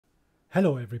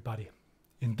Hello everybody.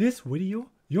 In this video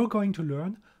you're going to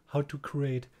learn how to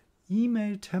create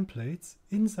email templates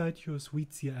inside your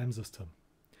SuiteCRM system.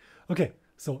 Okay,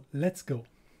 so let's go.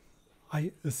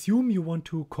 I assume you want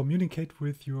to communicate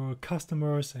with your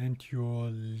customers and your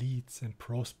leads and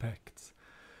prospects.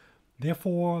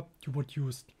 Therefore, you would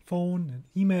use phone and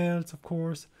emails, of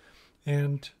course,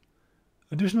 and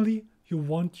additionally, you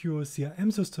want your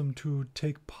CRM system to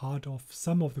take part of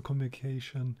some of the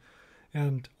communication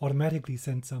and automatically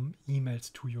send some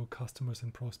emails to your customers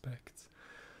and prospects.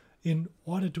 In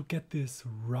order to get this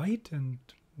right and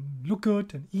look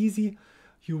good and easy,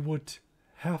 you would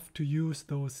have to use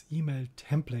those email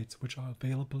templates which are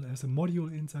available as a module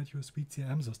inside your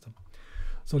SuiteCRM system.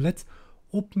 So let's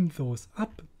open those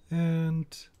up and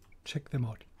check them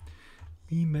out.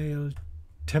 Email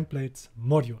templates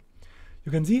module.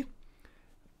 You can see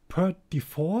per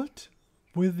default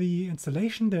with the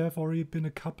installation there have already been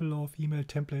a couple of email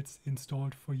templates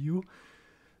installed for you.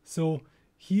 So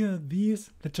here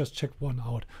let's just check one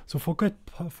out. So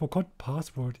forgot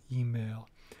password email.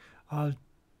 I'll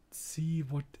see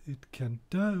what it can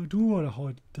do or how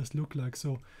it does look like.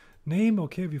 So name,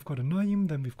 okay, we've got a name,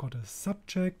 then we've got a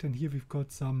subject, and here we've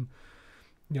got some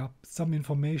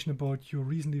information about your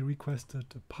recently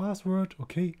requested password,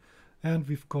 okay. And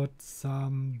we've got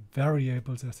some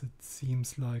variables, as it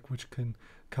seems like, which can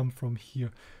come from here.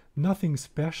 Nothing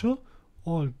special,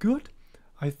 all good.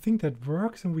 I think that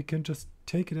works, and we can just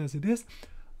take it as it is,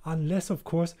 unless, of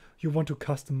course, you want to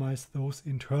customize those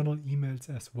internal emails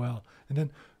as well. And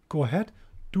then go ahead,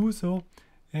 do so,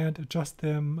 and adjust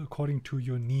them according to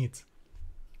your needs.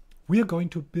 We are going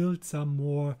to build some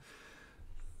more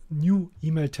new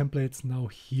email templates now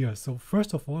here. So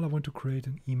first of all, I want to create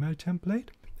an email template.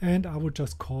 And I would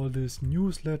just call this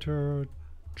newsletter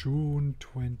June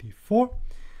 24.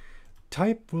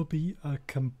 Type will be a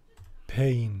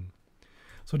campaign.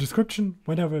 So description,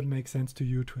 whenever it makes sense to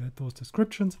you to add those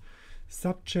descriptions.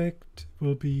 Subject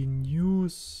will be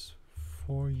news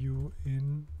for you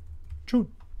in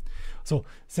June. So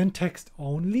send text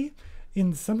only.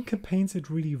 In some campaigns it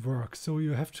really works. So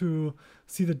you have to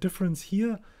see the difference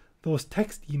here. Those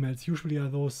text emails usually are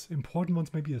those important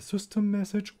ones, maybe a system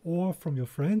message or from your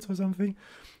friends or something,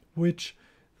 which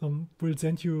will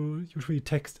send you usually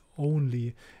text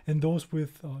only. And those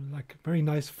with like very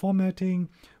nice formatting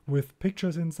with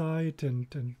pictures inside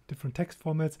and different text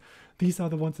formats, these are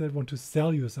the ones that want to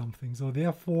sell you something. So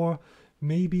therefore,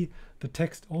 maybe the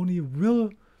text only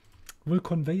will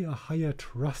convey a higher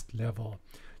trust level.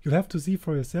 You'll have to see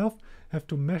for yourself, have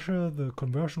to measure the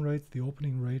conversion rates, the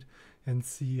opening rate, and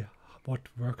see what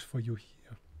works for you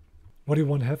here. What do you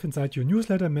want to have inside your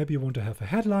newsletter? Maybe you want to have a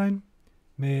headline.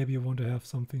 Maybe you want to have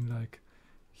something like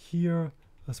here,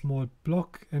 a small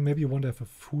block, and maybe you want to have a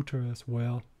footer as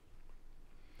well.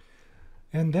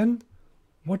 And then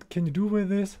what can you do with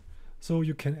this? So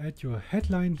you can add your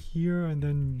headline here and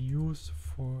then news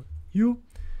for you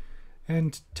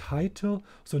and title.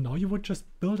 So now you would just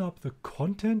build up the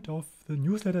content of the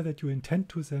newsletter that you intend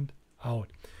to send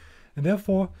out. And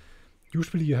therefore,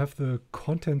 usually you have the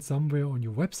content somewhere on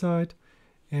your website,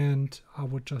 and I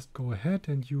would just go ahead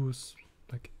and use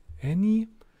like any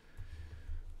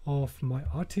of my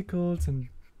articles and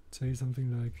say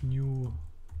something like new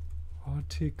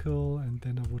article, and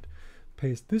then I would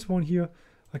paste this one here.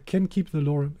 I can keep the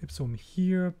lorem ipsum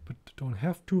here, but don't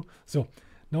have to. So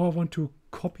now I want to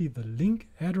copy the link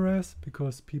address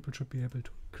because people should be able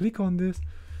to click on this.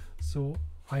 So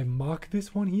I mark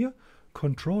this one here.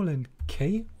 Control and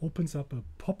K opens up a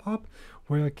pop-up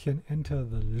where I can enter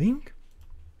the link.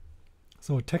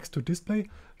 So text to display,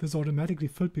 this is automatically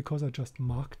filled because I just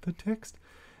marked the text.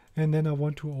 And then I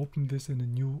want to open this in a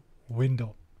new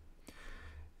window.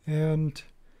 And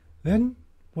then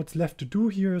what's left to do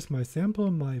here is my sample,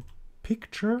 my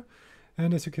picture.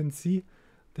 And as you can see,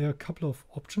 there are a couple of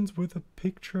options with a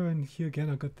picture. And here again,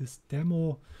 I got this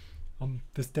demo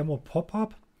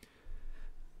pop-up.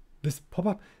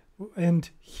 And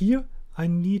here I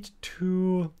need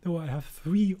to, I have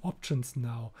three options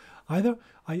now. Either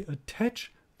I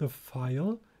attach the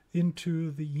file into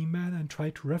the email and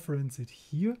try to reference it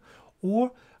here,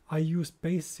 or I use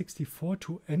base64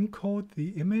 to encode the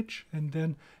image and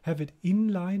then have it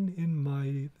inline in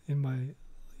my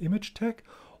image tag,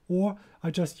 or I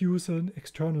just use an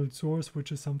external source,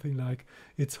 which is something like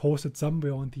it's hosted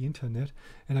somewhere on the internet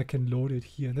and I can load it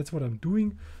here. And that's what I'm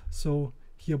doing. So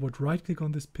here I would right click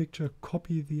on this picture,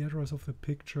 copy the address of the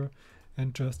picture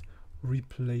and just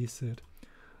replace it.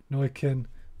 Now I can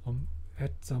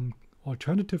add some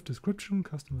alternative description,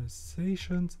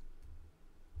 customizations.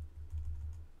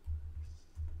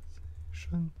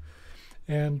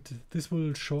 and this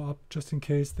will show up just in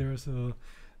case there's a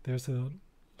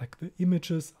like the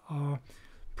images are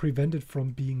prevented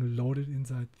from being loaded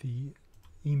inside the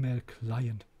email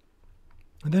client.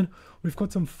 And then we've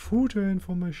got some footer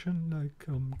information like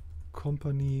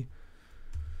company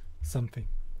something.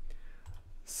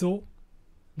 So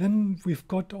then we've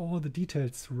got all the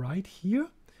details right here,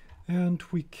 and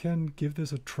we can give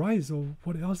this a try. So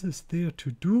what else is there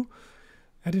to do?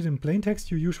 Edit in plain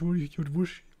text. You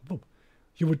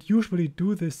would usually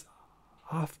do this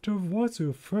afterwards. So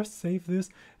you first save this,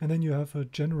 and then you have a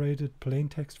generated plain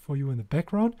text for you in the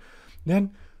background.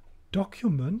 Then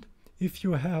document. If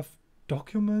you have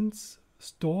documents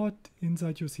stored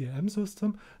inside your CRM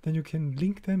system, then you can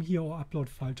link them here or upload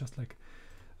file just like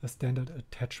a standard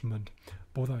attachment.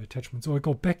 Both are attachments. So I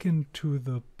go back into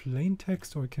the plain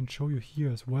text, or I can show you here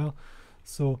as well.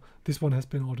 So this one has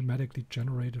been automatically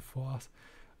generated for us.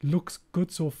 Looks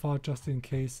good so far, just in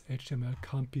case HTML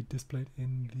can't be displayed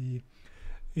in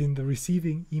the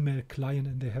receiving email client,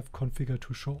 and they have configured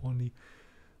to show only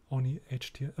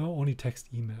text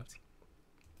emails.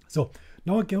 So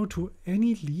now I go to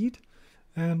any lead,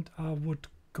 and I would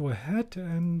go ahead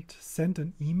and send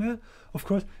an email. Of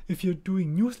course, if you're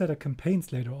doing newsletter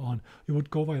campaigns later on, you would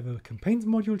go via the campaigns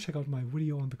module, check out my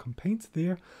video on the campaigns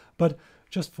there. But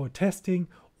just for testing,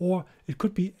 or it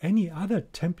could be any other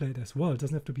template as well. It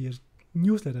doesn't have to be a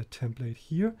newsletter template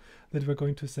here that we're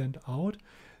going to send out.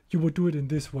 You would do it in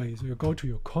this way. So you go to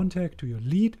your contact, to your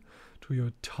lead, to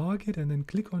your target, and then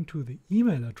click onto the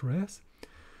email address.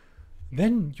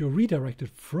 Then you're redirected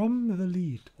from the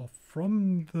lead or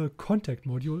from the contact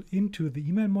module into the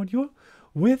email module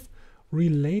with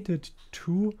related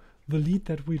to the lead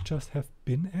that we just have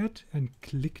been at, and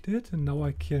clicked it. And now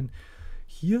I can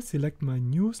here select my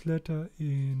newsletter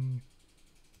in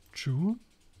June.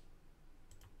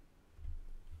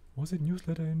 Was it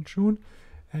newsletter in June?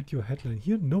 Add your headline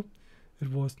here. No,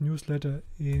 it was newsletter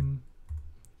in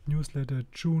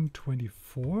June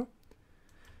 24.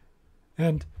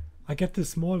 And I get this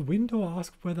small window,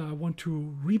 ask whether I want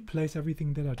to replace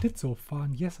everything that I did so far.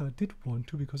 And yes, I did want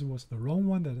to, because it was the wrong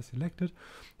one that I selected.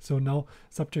 So now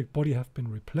subject body have been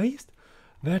replaced.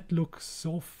 That looks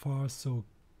so far so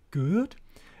good.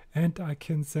 And I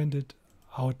can send it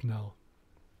out now.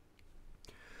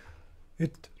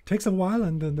 It takes a while,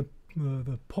 and then the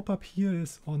pop-up here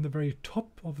is on the very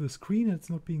top of the screen. It's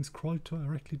not being scrolled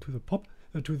directly to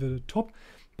the top.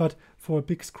 But for a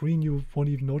big screen, you won't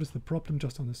even notice the problem.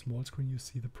 Just on a small screen, you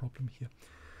see the problem here.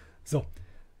 So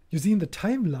you see in the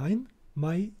timeline,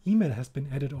 my email has been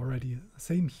added already.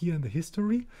 Same here in the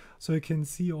history. So you can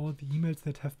see all the emails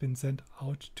that have been sent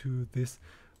out to this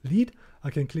lead. I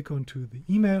can click onto the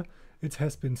email. It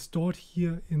has been stored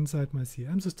here inside my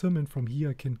CRM system. And from here,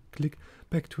 I can click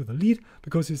back to the lead,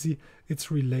 because you see it's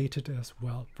related as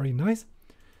well. Very nice.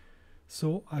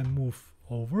 So I move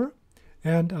over,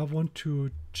 and I want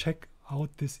to check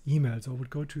out this email. So I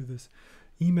would go to this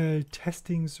email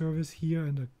testing service here,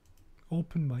 and I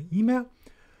open my email.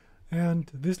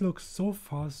 And this looks so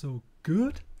far so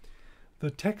good. The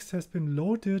text has been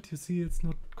loaded. You see it's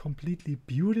not completely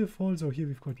beautiful. So here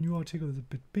we've got new article is a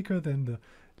bit bigger than the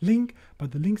link,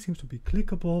 but the link seems to be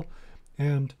clickable.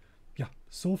 And yeah,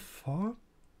 so far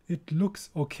it looks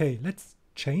okay. Let's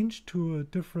change to a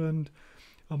different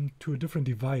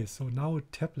device. So now a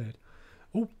tablet.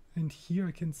 Oh, and here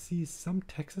I can see some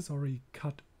text is already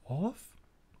cut off.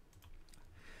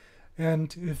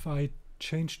 And if I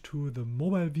change to the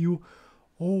mobile view,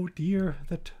 oh dear,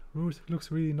 that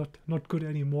looks really not good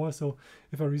anymore. So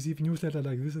if I receive newsletter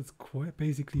like this, it's quite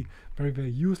basically very, very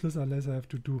useless unless I have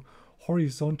to do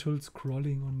horizontal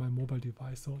scrolling on my mobile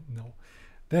device. So no,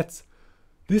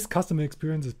 this customer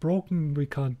experience is broken. We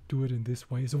can't do it in this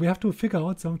way. So we have to figure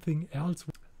out something else.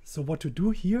 So what to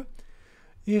do here?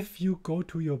 If you go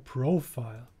to your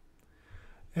profile,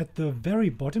 at the very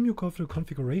bottom, you go to the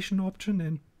configuration option,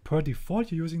 and per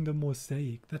default, you're using the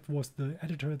Mosaic. That was the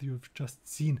editor that you've just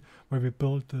seen where we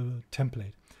built the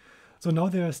template. So now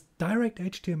there's direct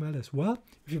HTML as well.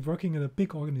 If you're working in a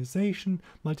big organization,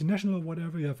 multinational or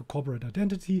whatever, you have a corporate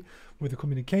identity with the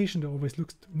communication that always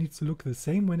needs to look the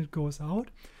same when it goes out.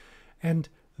 And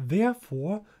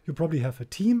therefore, you probably have a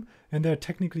team, and they're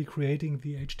technically creating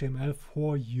the HTML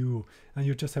for you. And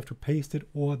you just have to paste it,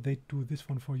 or they do this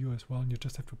one for you as well, and you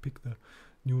just have to pick the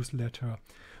newsletter.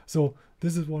 So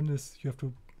this is one is you have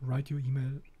to write your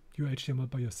email, your HTML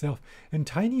by yourself. And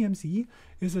TinyMCE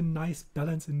is a nice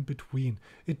balance in between.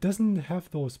 It doesn't have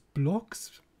those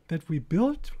blocks that we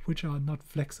built, which are not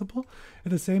flexible.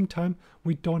 At the same time,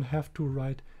 we don't have to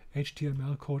write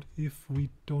HTML code if we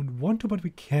don't want to, but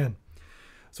we can.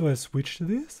 So I switched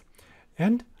this,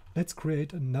 and let's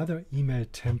create another email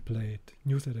template.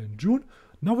 Newsletter in June.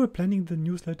 Now we're planning the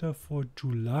newsletter for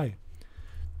July.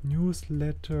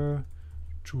 Newsletter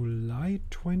July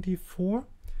 24.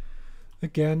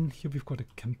 Again, here we've got a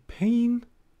campaign,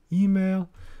 email,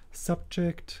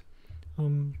 subject,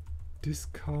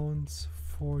 discounts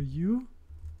for you,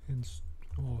 and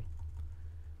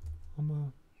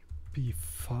be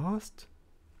fast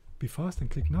and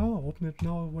click now, open it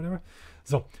now, whatever.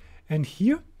 So, and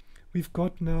here we've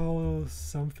got now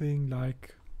something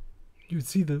like, you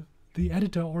see the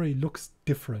editor already looks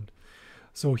different.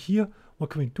 So here,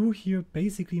 what can we do here?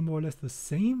 Basically more or less the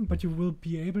same, but you will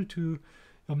be able to,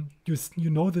 you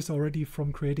know this already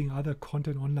from creating other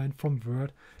content online from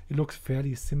Word. It looks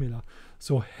fairly similar.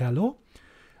 So hello,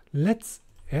 let's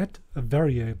add a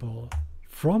variable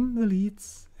from the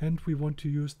leads, and we want to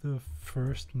use the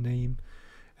first name,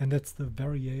 and that's the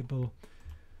variable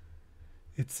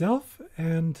itself,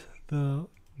 and the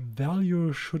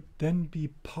value should then be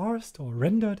parsed or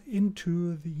rendered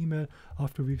into the email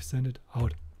after we've sent it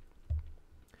out.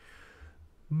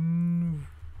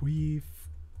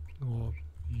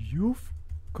 You've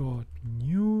got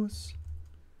news.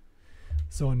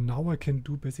 So now I can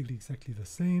do basically exactly the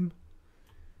same.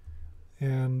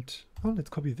 And let's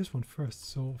copy this one first.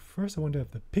 So first I want to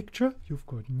have the picture. You've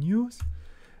got news.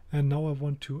 And now I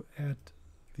want to add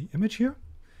the image here.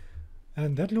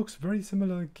 And that looks very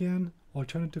similar again.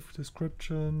 Alternative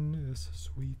description is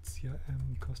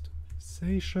SuiteCRM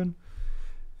customization.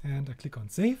 And I click on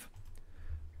save.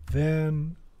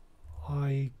 Then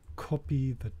I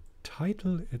copy the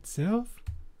title itself.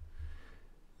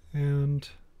 And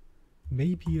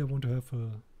maybe I want to have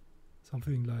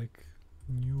something like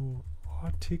new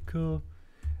article,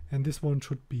 and this one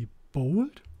should be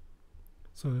bold.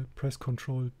 So I press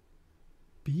Ctrl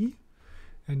B,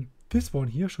 and this one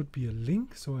here should be a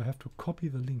link. So I have to copy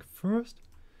the link first.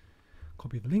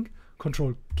 Copy the link,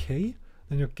 Ctrl K,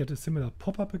 then you get a similar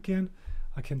pop-up again.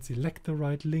 I can select the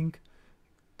right link.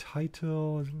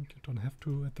 Title, you don't have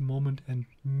to at the moment, and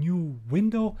new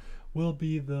window will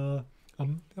be the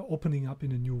opening up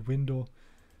in a new window.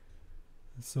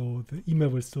 So the email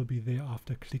will still be there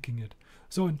after clicking it.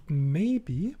 So and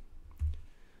maybe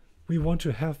we want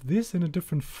to have this in a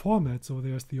different format. So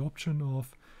there's the option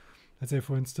of, let's say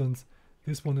for instance,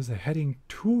 this one is a heading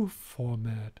 2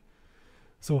 format.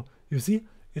 So you see,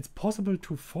 it's possible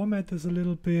to format this a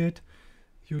little bit.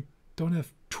 You don't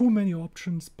have too many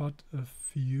options, but a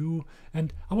few.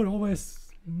 And I would always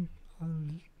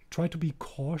try to be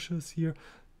cautious here.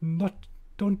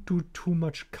 Don't do too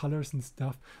much colors and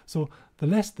stuff. So the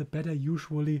less the better.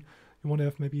 Usually you want to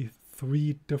have maybe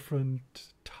 3 different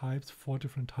types, 4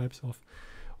 different types of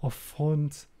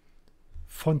fonts,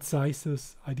 font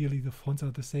sizes. Ideally the fonts are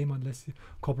the same unless the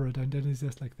corporate identity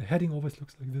says like the heading always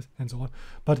looks like this and so on.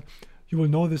 But you will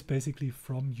know this basically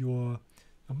from your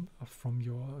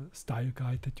style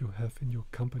guide that you have in your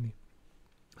company.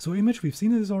 So image, we've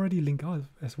seen this already, link out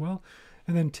as well.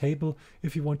 And then table,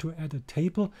 if you want to add a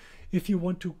table. If you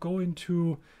want to go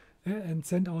into and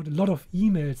send out a lot of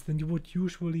emails, then you would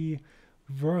usually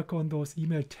work on those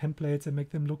email templates and make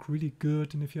them look really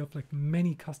good. And if you have like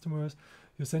many customers,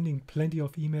 you're sending plenty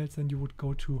of emails, then you would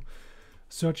go to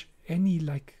search any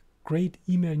like great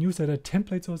email newsletter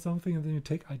templates or something, and then you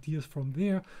take ideas from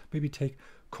there, maybe take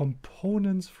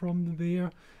components from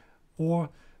there, or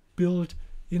build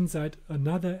inside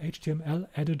another HTML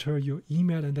editor your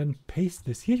email and then paste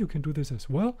this here. You can do this as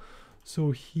well.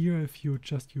 So here, if you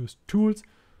just use tools,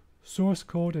 source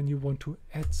code, and you want to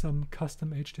add some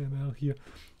custom HTML here,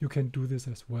 you can do this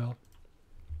as well.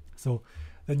 So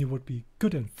then you would be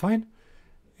good and fine.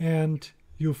 And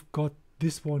you've got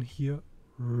this one here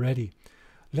ready.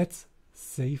 Let's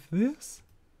save this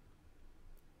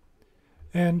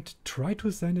and try to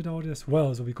send it out as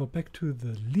well. So we go back to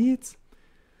the leads.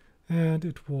 And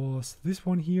it was this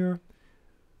one here.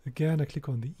 Again, I click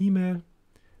on the email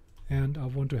and I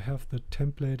want to have the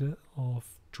template of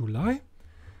July.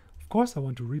 Of course, I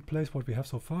want to replace what we have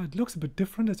so far. It looks a bit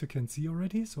different, as you can see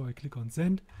already. So I click on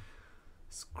send,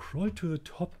 scroll to the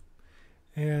top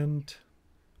and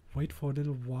wait for a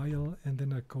little while. And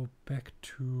then I go back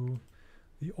to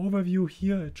the overview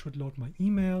here. It should load my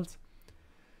emails.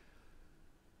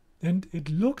 And it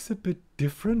looks a bit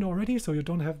different already, so you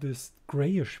don't have this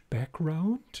grayish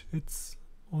background. It's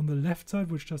on the left side,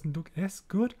 which doesn't look as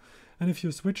good. And if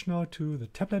you switch now to the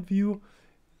tablet view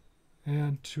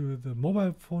and to the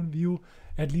mobile phone view,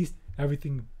 at least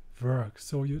everything works.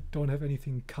 So you don't have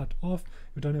anything cut off.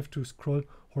 You don't have to scroll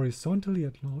horizontally,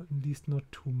 at least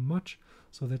not too much.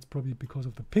 So that's probably because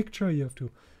of the picture. You have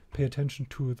to pay attention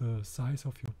to the size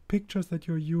of your pictures that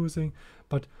you're using.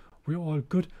 But we're all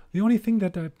good. The only thing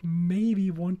that I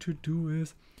maybe want to do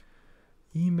is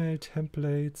email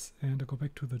templates, and I go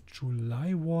back to the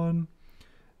July one,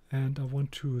 and I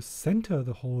want to center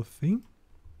the whole thing.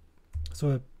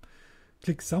 So I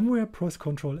click somewhere, press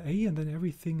Ctrl A, and then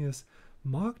everything is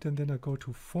marked, and then I go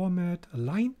to Format,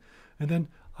 Align, and then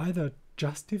either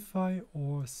Justify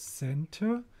or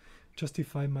Center.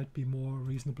 Justify might be more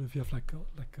reasonable if you have like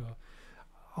a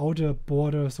outer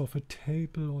borders of a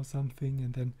table or something,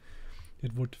 and then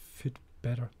it would fit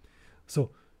better.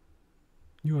 So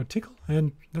new article,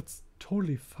 and that's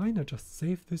totally fine. I just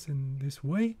save this in this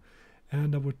way,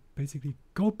 and I would basically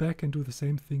go back and do the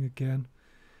same thing again,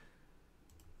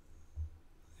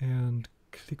 and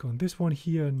click on this one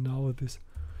here. Now this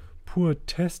poor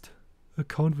test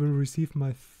account will receive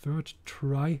my third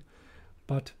try,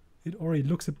 but it already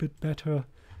looks a bit better.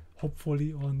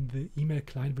 Hopefully on the email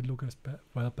client will look as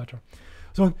well better.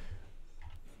 So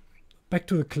back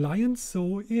to the clients.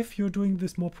 So if you're doing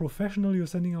this more professional, you're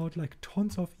sending out like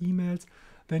tons of emails,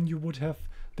 then you would have,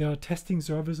 there are testing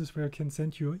services where you can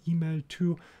send your email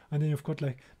to, and then you've got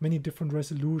like many different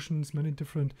resolutions, many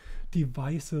different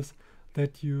devices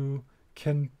that you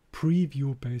can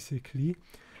preview basically.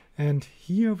 And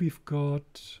here we've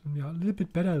got a little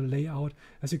bit better layout.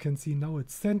 As you can see now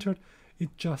it's centered,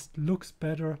 it just looks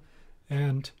better,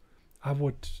 and I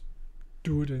would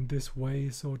do it in this way.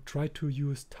 So try to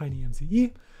use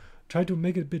TinyMCE, try to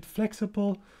make it a bit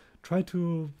flexible, try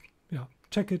to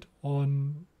check it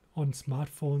on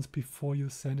smartphones before you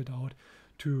send it out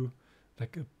to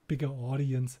like a bigger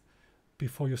audience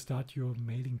before you start your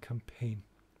mailing campaign.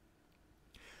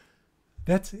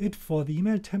 That's it for the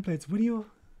email templates video.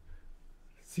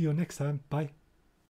 See you next time. Bye.